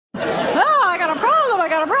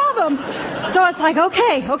problem. So it's like,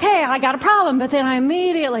 okay, I got a problem. But then I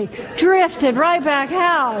immediately drifted right back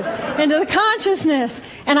out into the consciousness.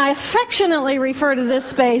 And I affectionately refer to this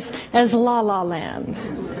space as La La Land.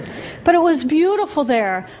 But it was beautiful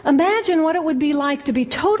there. Imagine what it would be like to be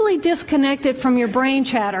totally disconnected from your brain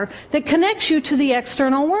chatter that connects you to the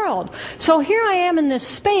external world. So here I am in this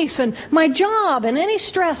space, and my job and any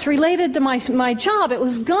stress related to my job, it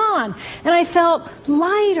was gone. And I felt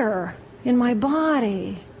lighter in my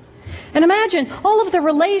body. And imagine all of the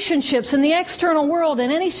relationships in the external world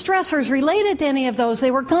and any stressors related to any of those, they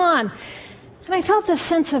were gone. And I felt this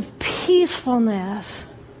sense of peacefulness.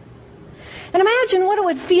 And imagine what it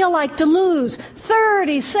would feel like to lose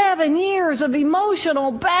 37 years of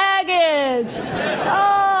emotional baggage.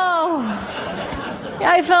 Oh,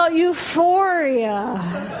 I felt euphoria.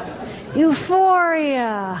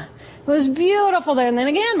 Euphoria. It was beautiful there. And then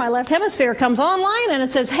again, my left hemisphere comes online and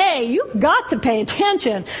it says, hey, you've got to pay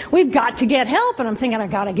attention. We've got to get help. And I'm thinking, I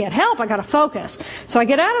got to get help. I got to focus. So I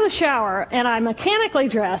get out of the shower and I mechanically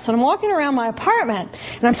dress and I'm walking around my apartment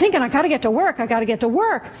and I'm thinking, I got to get to work. I got to get to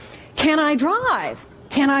work. Can I drive?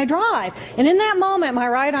 Can I drive? And in that moment, my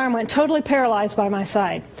right arm went totally paralyzed by my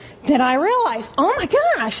side. Then I realized, oh my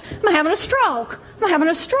gosh, I'm having a stroke. I'm having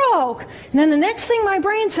a stroke. And then the next thing my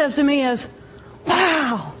brain says to me is,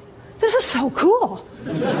 wow, this is so cool.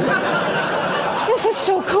 This is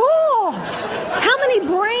so cool. How many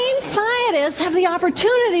brain scientists have the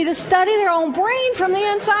opportunity to study their own brain from the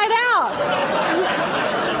inside out?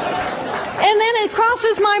 And then it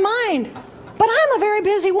crosses my mind, but I'm a very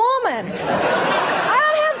busy woman. I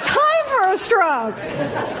don't have time for a stroke.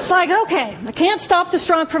 It's like, okay, I can't stop the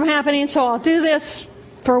stroke from happening, so I'll do this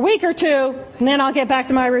for a week or two, and then I'll get back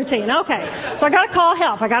to my routine. Okay, so I got to call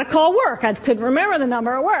help. I got to call work. I couldn't remember the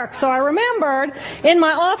number at work. So I remembered in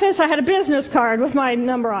my office I had a business card with my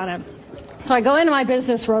number on it. So I go into my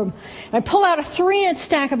business room, and I pull out a 3-inch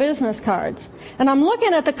stack of business cards, and I'm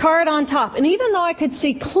looking at the card on top. And even though I could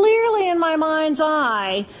see clearly in my mind's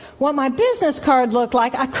eye what my business card looked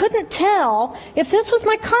like, I couldn't tell if this was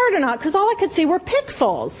my card or not, because all I could see were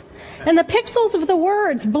pixels. And the pixels of the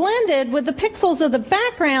words blended with the pixels of the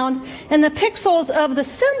background and the pixels of the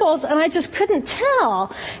symbols, and I just couldn't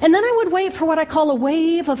tell. And then I would wait for what I call a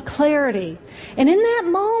wave of clarity. And in that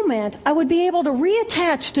moment, I would be able to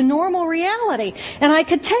reattach to normal reality. And I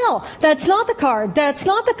could tell, that's not the card, that's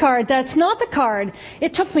not the card, that's not the card.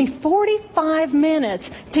 It took me 45 minutes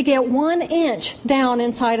to get 1 inch down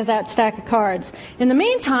inside of that stack of cards. In the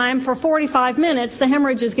meantime, for 45 minutes, the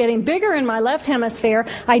hemorrhage is getting bigger in my left hemisphere.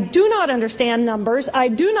 I do not understand numbers. I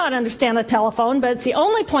do not understand a telephone, but it's the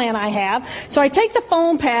only plan I have. So I take the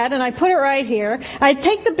phone pad and I put it right here. I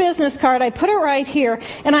take the business card, I put it right here,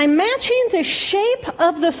 and I'm matching the shape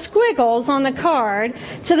of the squiggles on the card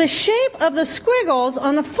to the shape of the squiggles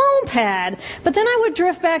on the phone pad. But then I would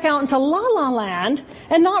drift back out into La La Land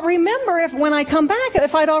and not remember if when I come back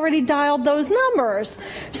if I'd already dialed those numbers.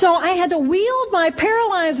 So I had to wield my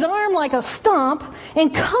paralyzed arm like a stump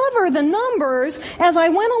and cover the numbers as I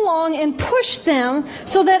went along and push them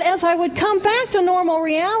so that as I would come back to normal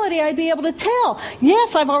reality, I'd be able to tell,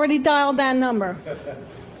 yes, I've already dialed that number.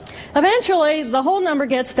 Eventually, the whole number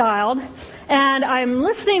gets dialed, and I'm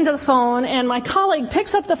listening to the phone, and my colleague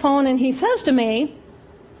picks up the phone, and he says to me,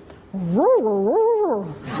 and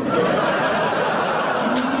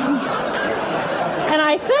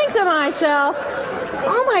I think to myself,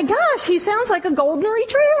 oh my gosh, he sounds like a golden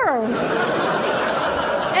retriever.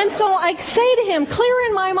 And so I say to him, clear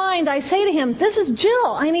in my mind, I say to him, this is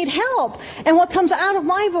Jill, I need help. And what comes out of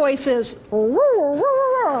my voice is, and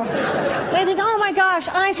I think, oh my gosh,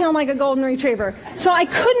 I sound like a golden retriever. So I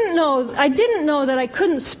didn't know that I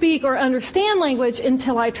couldn't speak or understand language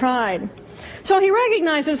until I tried. So he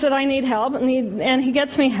recognizes that I need help, and he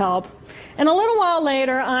gets me help. And a little while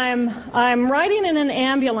later, I'm riding in an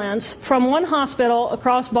ambulance from one hospital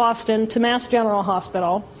across Boston to Mass General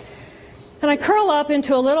Hospital. And I curl up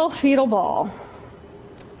into a little fetal ball.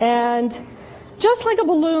 And just like a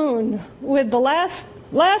balloon, with the last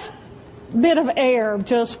bit of air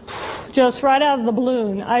just right out of the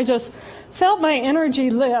balloon, I just felt my energy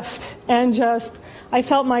lift and I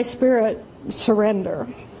felt my spirit surrender.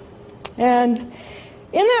 And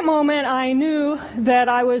in that moment, I knew that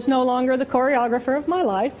I was no longer the choreographer of my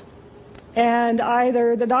life. And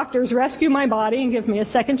either the doctors rescue my body and give me a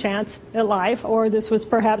second chance at life, or this was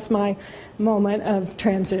perhaps my moment of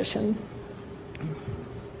transition.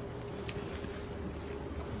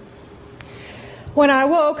 When I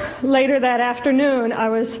woke later that afternoon, I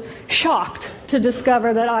was shocked to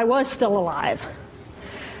discover that I was still alive.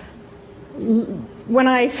 when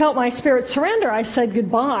I felt my spirit surrender, I said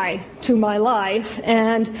goodbye to my life,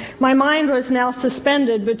 and my mind was now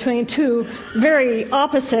suspended between two very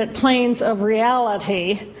opposite planes of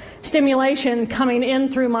reality. Stimulation coming in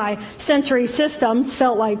through my sensory systems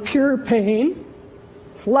felt like pure pain.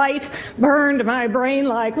 Light burned my brain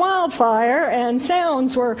like wildfire, and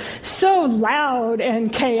sounds were so loud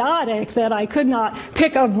and chaotic that I could not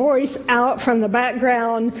pick a voice out from the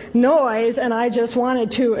background noise, and I just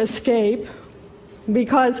wanted to escape.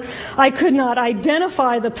 Because I could not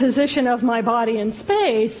identify the position of my body in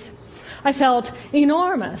space, I felt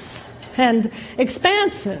enormous and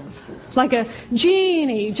expansive, like a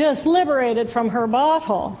genie just liberated from her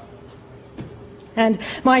bottle. And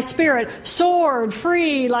my spirit soared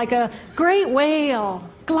free like a great whale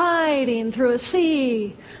gliding through a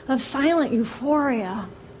sea of silent euphoria.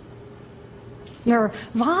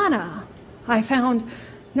 Nirvana. I found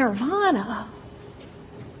nirvana.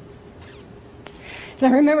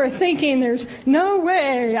 And I remember thinking there's no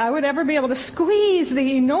way I would ever be able to squeeze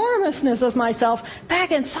the enormousness of myself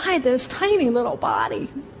back inside this tiny little body.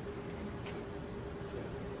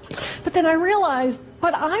 But then I realized,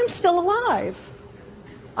 but I'm still alive.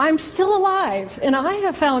 I'm still alive, and I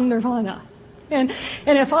have found nirvana. And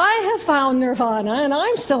if I have found nirvana and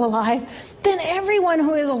I'm still alive, then everyone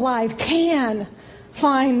who is alive can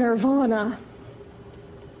find nirvana.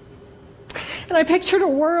 And I pictured a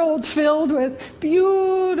world filled with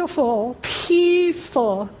beautiful,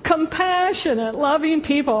 peaceful, compassionate, loving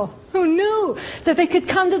people who knew that they could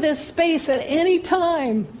come to this space at any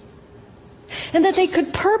time, and that they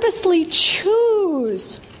could purposely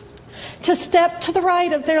choose to step to the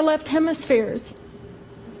right of their left hemispheres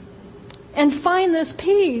and find this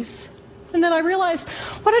peace. And then I realized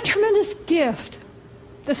what a tremendous gift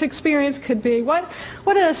this experience could be. What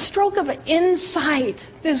a stroke of insight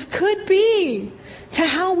this could be to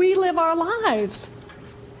how we live our lives.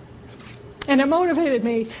 And it motivated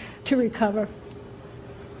me to recover.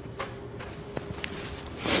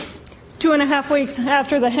 2.5 weeks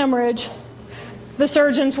after the hemorrhage, the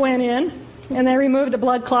surgeons went in and they removed a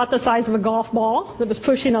blood clot the size of a golf ball that was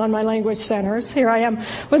pushing on my language centers. Here I am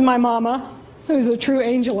with my mama, who's a true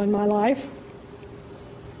angel in my life.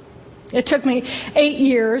 It took me 8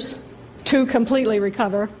 years to completely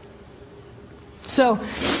recover. So,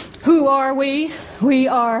 who are we? We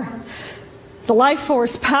are the life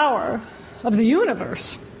force power of the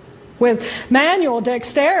universe with manual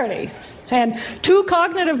dexterity and 2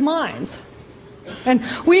 cognitive minds. And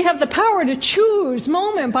we have the power to choose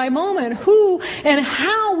moment by moment who and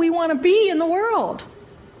how we want to be in the world.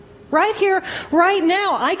 Right here, right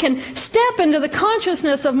now, I can step into the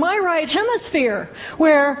consciousness of my right hemisphere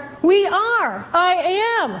where we are.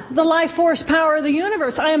 I am the life force power of the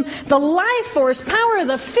universe. I am the life force power of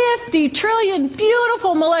the 50 trillion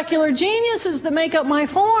beautiful molecular geniuses that make up my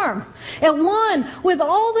form, at one with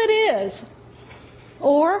all that is.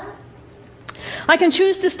 Or I can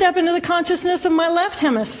choose to step into the consciousness of my left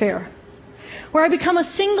hemisphere, where I become a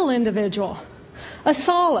single individual, a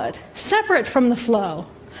solid, separate from the flow,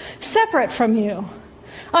 separate from you.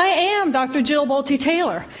 I am Dr. Jill Bolte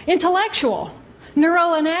Taylor, intellectual,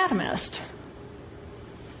 neuro-anatomist.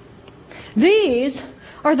 These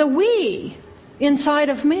are the we inside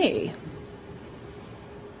of me.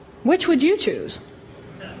 Which would you choose?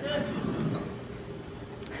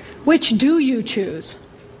 Which do you choose?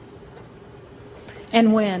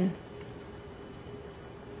 And when?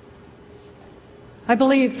 I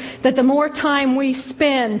believe that the more time we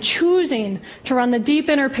spend choosing to run the deep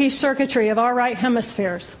inner peace circuitry of our right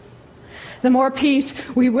hemispheres, the more peace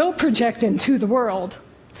we will project into the world,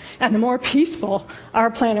 and the more peaceful our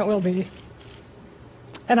planet will be.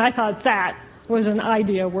 And I thought that was an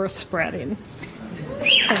idea worth spreading.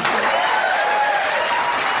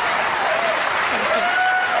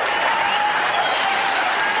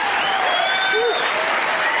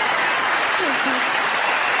 Thank you.